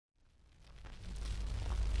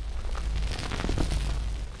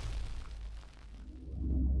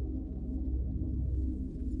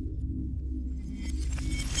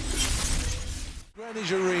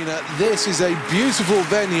Greenwich Arena. This is a beautiful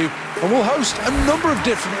venue and will host a number of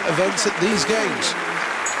different events at these games.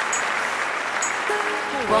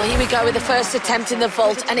 Well, here we go with the first attempt in the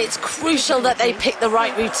vault, and it's crucial that they pick the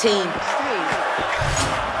right routine.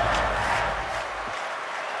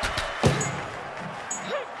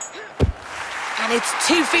 And it's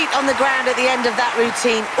 2 feet on the ground at the end of that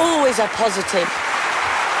routine, always a positive.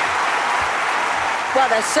 Well,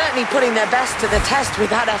 they're certainly putting their best to the test with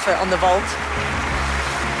that effort on the vault.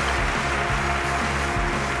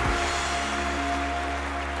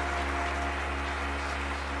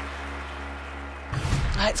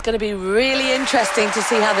 It's going to be really interesting to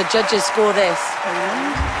see how the judges score this.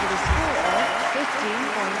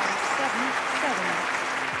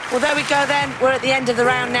 Well, there we go then. We're at the end of the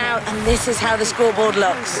round now, and this is how the scoreboard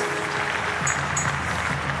looks.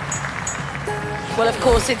 Well, of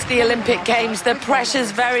course, it's the Olympic Games. The pressure's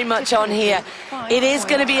very much on here. It is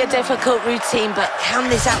going to be a difficult routine, but can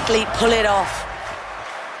this athlete pull it off?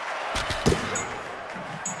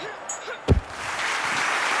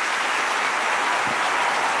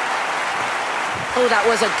 Oh, that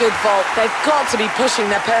was a good vault. They've got to be pushing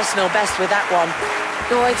their personal best with that one.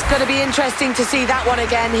 Oh, it's going to be interesting to see that one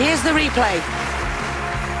again. Here's the replay.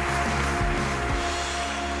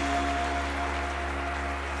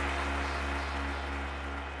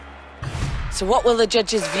 So what will the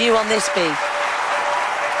judges' view on this be?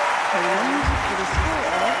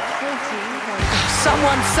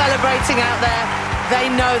 Someone's celebrating out there.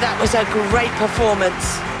 They know that was a great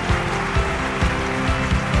performance.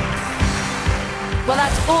 Well,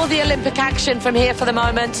 that's all the Olympic action from here for the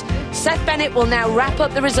moment. Seth Bennett will now wrap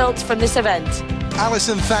up the results from this event.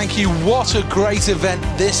 Alison, thank you. What a great event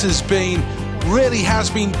this has been. Really has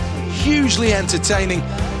been hugely entertaining.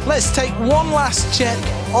 Let's take one last check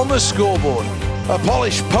on the scoreboard. A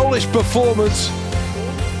polished Polish performance,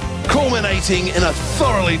 culminating in a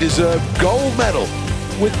thoroughly deserved gold medal,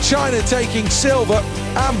 with China taking silver,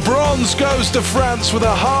 and bronze goes to France with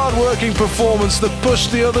a hard-working performance that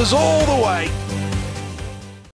pushed the others all the way.